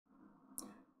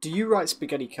Do you write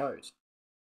spaghetti code?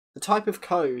 The type of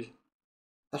code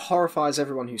that horrifies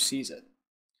everyone who sees it.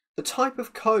 The type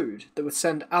of code that would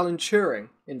send Alan Turing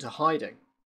into hiding.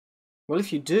 Well,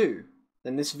 if you do,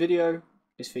 then this video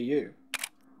is for you.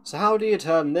 So how do you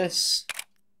turn this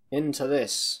into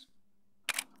this?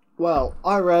 Well,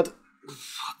 I read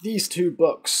these two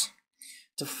books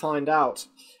to find out,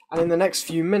 and in the next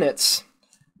few minutes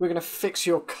we're going to fix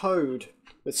your code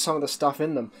with some of the stuff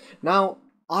in them. Now,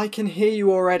 I can hear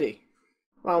you already.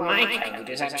 Well, my code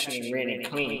is actually really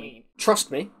clean.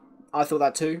 Trust me, I thought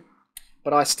that too,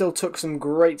 but I still took some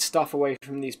great stuff away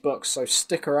from these books, so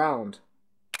stick around.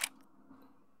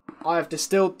 I have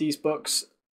distilled these books...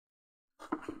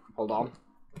 Hold on.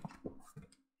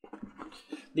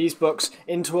 These books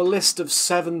into a list of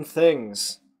 7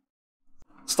 things.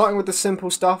 Starting with the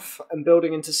simple stuff and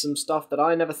building into some stuff that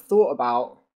I never thought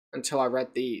about until I read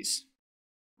these.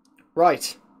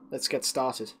 Right, let's get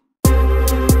started.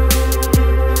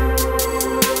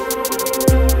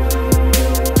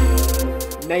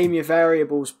 Name your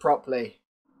variables properly.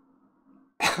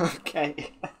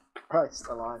 Okay. Christ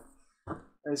alive.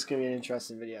 This is going to be an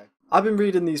interesting video. I've been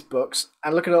reading these books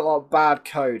and looking at a lot of bad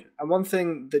code, and one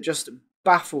thing that just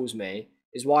baffles me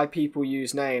is why people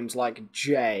use names like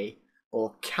J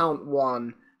or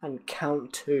count1 and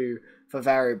count2 for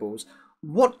variables.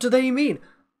 What do they mean?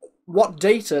 What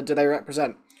data do they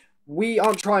represent? We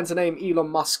aren't trying to name Elon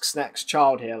Musk's next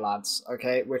child here, lads,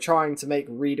 okay? We're trying to make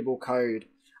readable code,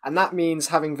 and that means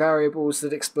having variables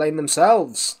that explain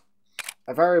themselves.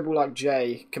 A variable like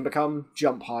J can become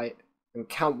jump height, and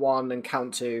count1 and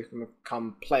count2 can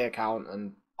become player count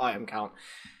and item count.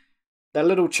 They're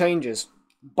little changes,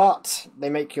 but they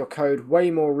make your code way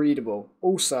more readable.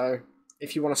 Also,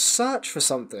 if you want to search for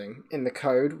something in the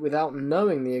code without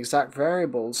knowing the exact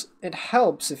variables, it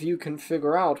helps if you can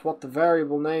figure out what the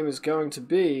variable name is going to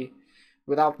be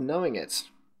without knowing it.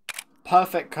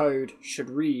 Perfect code should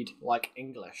read like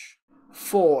English.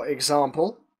 For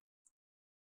example,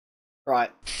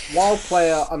 right, while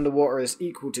player underwater is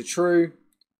equal to true,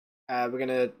 we're going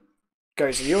to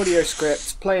go to the audio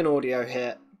script, play an audio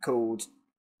hit called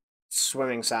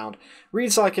swimming sound.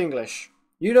 Reads like English.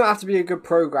 You don't have to be a good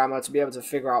programmer to be able to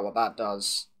figure out what that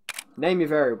does. Name your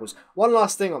variables. One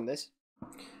last thing on this.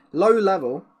 Low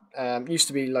level, used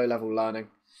to be low level learning,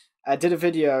 did a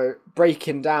video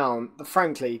breaking down the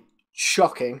frankly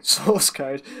shocking source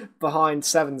code behind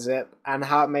 7-zip and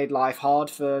how it made life hard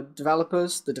for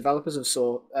developers, the developers of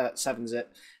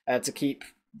 7-zip, to keep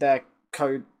their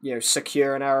code,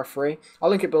 secure and error free.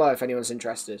 I'll link it below if anyone's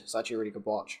interested. It's actually a really good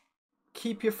watch.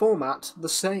 Keep your format the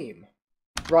same.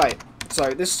 Right, so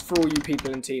this is for all you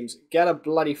people in teams. Get a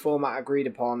bloody format agreed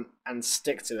upon and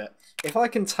stick to it. If I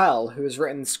can tell who has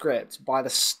written the script by the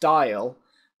style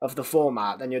of the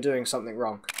format, then you're doing something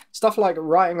wrong. Stuff like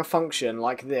writing a function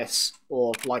like this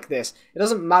or like this, it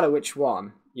doesn't matter which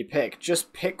one you pick,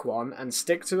 just pick one and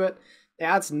stick to it. It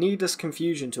adds needless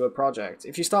confusion to a project.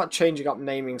 If you start changing up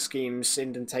naming schemes,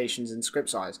 indentations and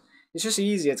script size, it's just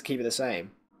easier to keep it the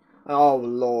same. Oh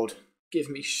Lord, give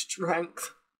me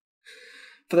strength.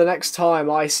 For the next time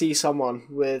I see someone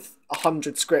with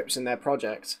 100 scripts in their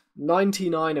project,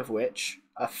 99 of which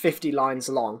are 50 lines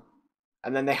long,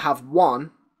 and then they have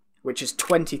one which is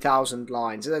 20,000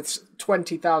 lines. That's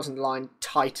 20,000 line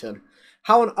titan.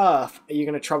 How on earth are you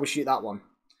going to troubleshoot that one?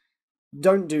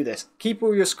 Don't do this. Keep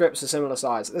all your scripts a similar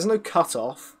size. There's no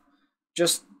cutoff.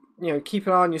 Just, keep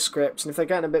an eye on your scripts, and if they're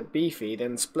getting a bit beefy,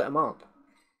 then split them up.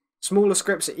 Smaller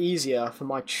scripts are easier for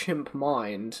my chimp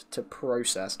mind to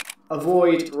process.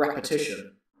 Avoid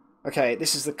repetition. Okay,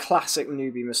 this is the classic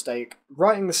newbie mistake.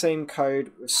 Writing the same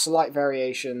code with slight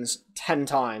variations 10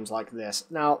 times like this.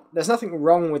 Now, there's nothing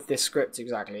wrong with this script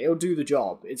exactly. It'll do the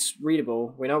job. It's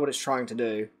readable. We know what it's trying to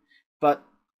do. But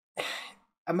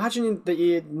imagine that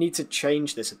you need to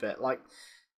change this a bit. Like,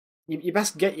 you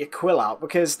best get your quill out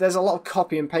because there's a lot of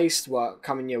copy and paste work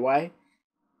coming your way.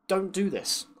 Don't do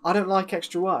this. I don't like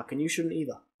extra work, and you shouldn't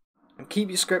either. And keep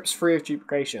your scripts free of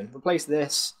duplication. Replace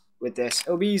this with this.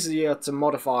 It'll be easier to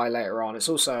modify later on. It's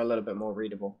also a little bit more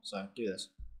readable, so do this.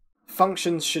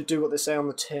 Functions should do what they say on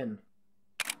the tin.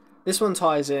 This one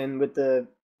ties in with the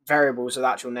variables with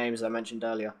actual names that I mentioned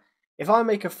earlier. If I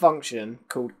make a function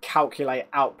called calculate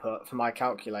output for my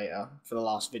calculator for the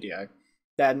last video,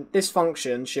 then this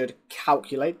function should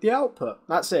calculate the output.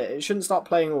 That's it. It shouldn't start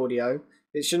playing audio.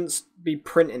 It shouldn't be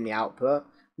printing the output.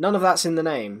 None of that's in the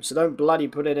name, so don't bloody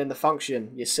put it in the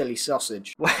function, you silly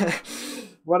sausage.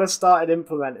 When I started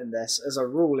implementing this as a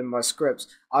rule in my scripts,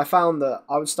 I found that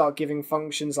I would start giving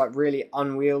functions like really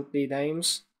unwieldy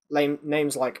names.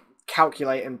 Names like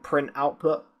calculate and print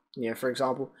output, for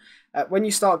example. When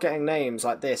you start getting names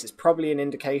like this, it's probably an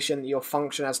indication that your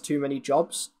function has too many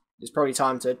jobs. It's probably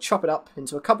time to chop it up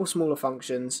into a couple smaller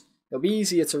functions. It'll be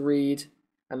easier to read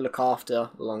and look after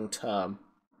long term.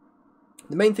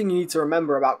 The main thing you need to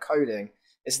remember about coding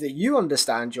is that you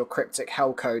understand your cryptic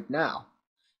hell code now.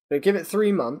 But give it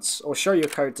 3 months or show your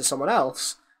code to someone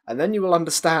else, and then you will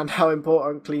understand how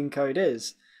important clean code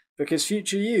is. Because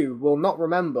future you will not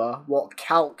remember what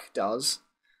calc does,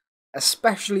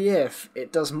 especially if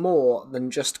it does more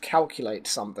than just calculate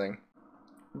something.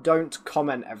 Don't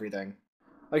comment everything.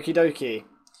 Okie dokie.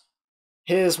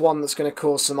 Here's one that's going to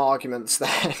cause some arguments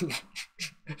then.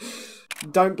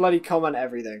 Don't bloody comment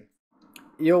everything.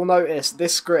 You'll notice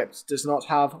this script does not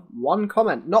have one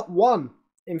comment. Not one!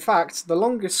 In fact, the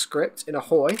longest script in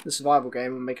Ahoy, the survival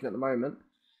game I'm making at the moment,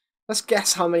 let's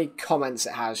guess how many comments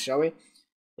it has, shall we?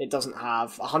 It doesn't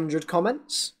have 100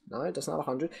 comments. No, it doesn't have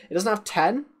 100. It doesn't have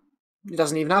 10. It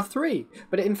doesn't even have 3.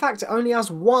 But in fact, it only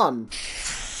has 1.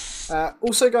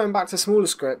 Also, going back to smaller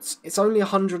scripts, it's only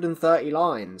 130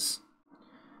 lines.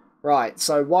 Right,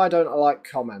 so why don't I like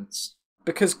comments?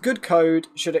 Because good code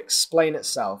should explain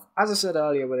itself. As I said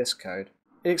earlier with this code,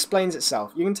 it explains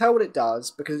itself. You can tell what it does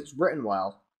because it's written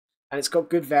well. And it's got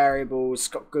good variables, it's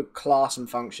got good class and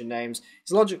function names.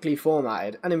 It's logically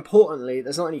formatted. And importantly,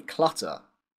 there's not any clutter.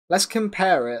 Let's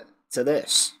compare it to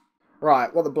this.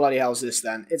 Right, what the bloody hell is this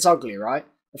then? It's ugly, right?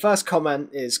 The first comment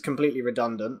is completely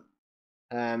redundant.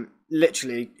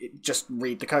 Literally, just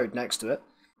read the code next to it.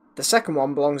 The second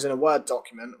one belongs in a Word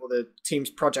document or the team's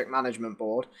project management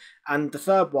board, and the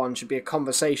third one should be a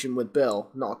conversation with Bill,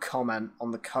 not a comment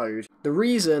on the code. The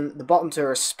reason the bottom two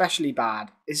are especially bad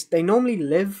is they normally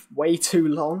live way too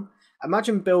long.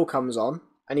 Imagine Bill comes on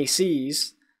and he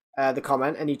sees the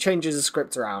comment and he changes the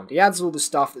script around. He adds all the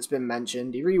stuff that's been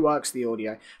mentioned, he reworks the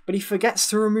audio, but he forgets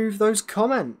to remove those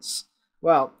comments.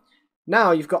 Well,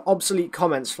 now you've got obsolete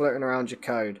comments floating around your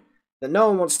code that no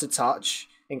one wants to touch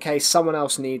in case someone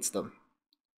else needs them.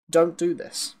 Don't do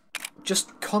this.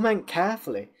 Just comment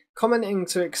carefully. Commenting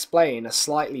to explain a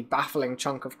slightly baffling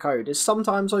chunk of code is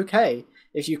sometimes okay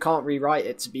if you can't rewrite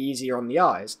it to be easier on the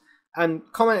eyes. And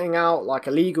commenting out like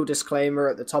a legal disclaimer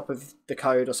at the top of the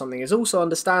code or something is also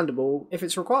understandable if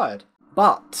it's required.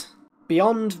 But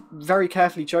beyond very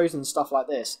carefully chosen stuff like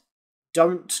this,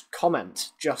 don't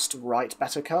comment, just write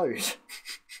better code.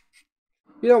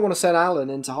 You don't want to send Alan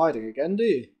into hiding again, do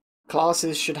you?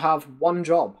 Classes should have one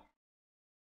job.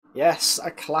 Yes,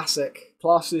 a classic.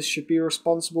 Classes should be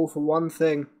responsible for one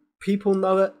thing. People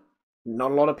know it.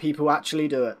 Not a lot of people actually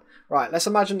do it. Right, let's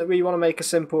imagine that we want to make a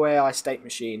simple AI state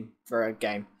machine for a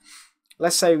game.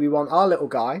 Let's say we want our little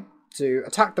guy to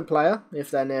attack the player if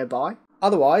they're nearby.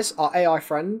 Otherwise, our AI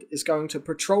friend is going to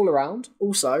patrol around.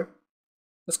 Also,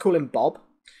 let's call him Bob.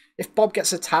 If Bob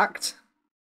gets attacked,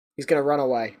 he's going to run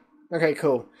away. Okay,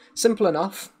 cool. Simple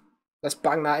enough. Let's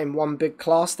bang that in one big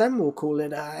class then. We'll call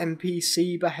it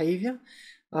NPC behavior.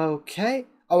 Okay.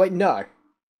 Oh wait, no.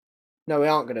 No, we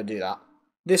aren't going to do that.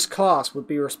 This class would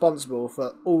be responsible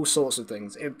for all sorts of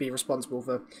things. It would be responsible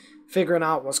for figuring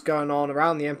out what's going on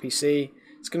around the NPC.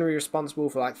 It's going to be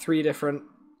responsible for like 3 different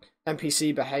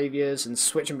NPC behaviors and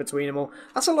switching between them all.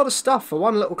 That's a lot of stuff for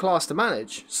one little class to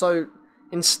manage. So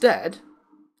instead,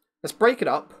 let's break it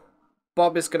up.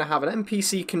 Bob is going to have an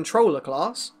NPC controller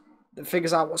class that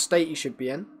figures out what state you should be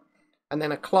in, and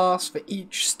then a class for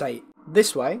each state.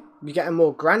 This way, we get a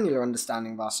more granular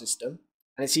understanding of our system,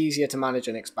 and it's easier to manage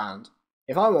and expand.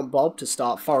 If I want Bob to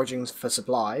start foraging for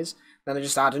supplies, then I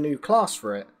just add a new class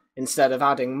for it, instead of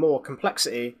adding more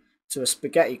complexity to a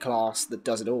spaghetti class that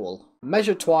does it all.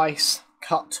 Measure twice,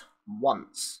 cut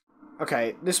once.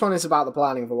 Okay, this one is about the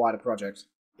planning of a wider project.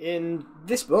 In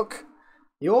this book,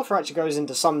 the author actually goes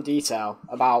into some detail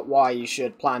about why you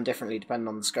should plan differently depending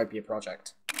on the scope of your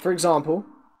project. For example,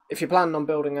 if you're planning on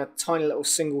building a tiny little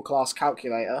single class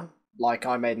calculator, like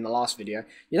I made in the last video,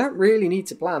 you don't really need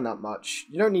to plan that much.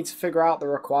 You don't need to figure out the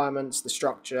requirements, the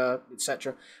structure,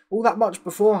 etc. all that much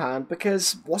beforehand,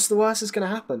 because what's the worst that's going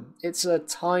to happen? It's a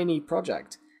tiny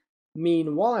project.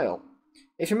 Meanwhile,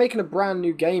 if you're making a brand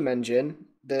new game engine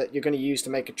that you're going to use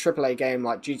to make a AAA game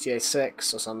like GTA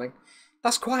 6 or something,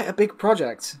 that's quite a big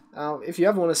project. If you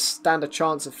ever want to stand a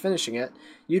chance of finishing it,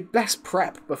 you'd best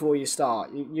prep before you start.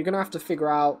 You're going to have to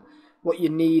figure out what you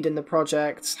need in the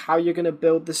project, how you're going to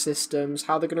build the systems,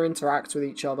 how they're going to interact with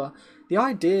each other. The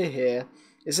idea here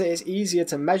is that it's easier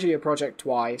to measure your project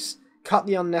twice, cut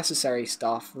the unnecessary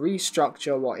stuff,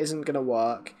 restructure what isn't going to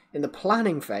work in the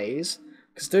planning phase,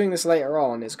 because doing this later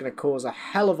on is going to cause a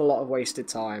hell of a lot of wasted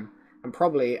time, and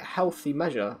probably a healthy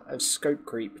measure of scope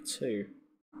creep too.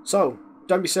 So,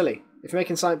 don't be silly. If you're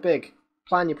making something big,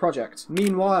 plan your project.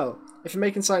 Meanwhile, If you're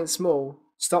making something small,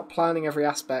 stop planning every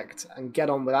aspect and get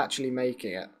on with actually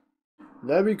making it.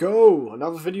 There we go,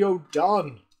 another video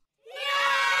done.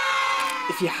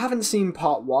 If you haven't seen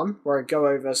part 1, where I go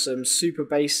over some super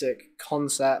basic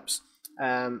concepts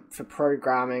for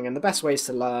programming and the best ways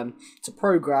to learn to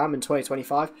program in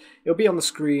 2025, it'll be on the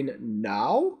screen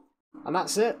now. And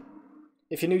that's it.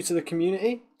 If you're new to the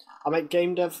community, I make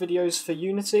game dev videos for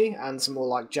Unity and some more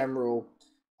like general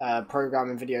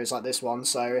programming videos like this one.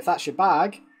 So if that's your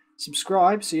bag,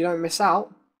 subscribe so you don't miss out.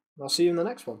 And I'll see you in the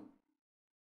next one.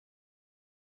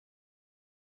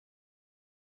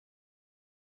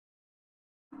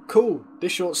 Cool.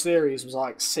 This short series was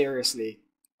like seriously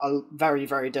very,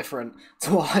 very different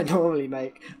to what I normally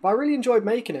make, but I really enjoyed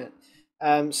making it.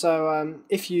 So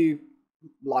if you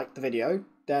liked the video,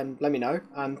 then let me know,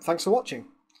 and thanks for watching.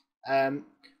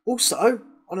 Also,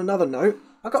 on another note,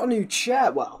 I got a new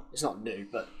chair. Well, it's not new,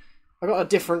 but I got a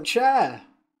different chair.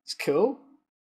 It's cool.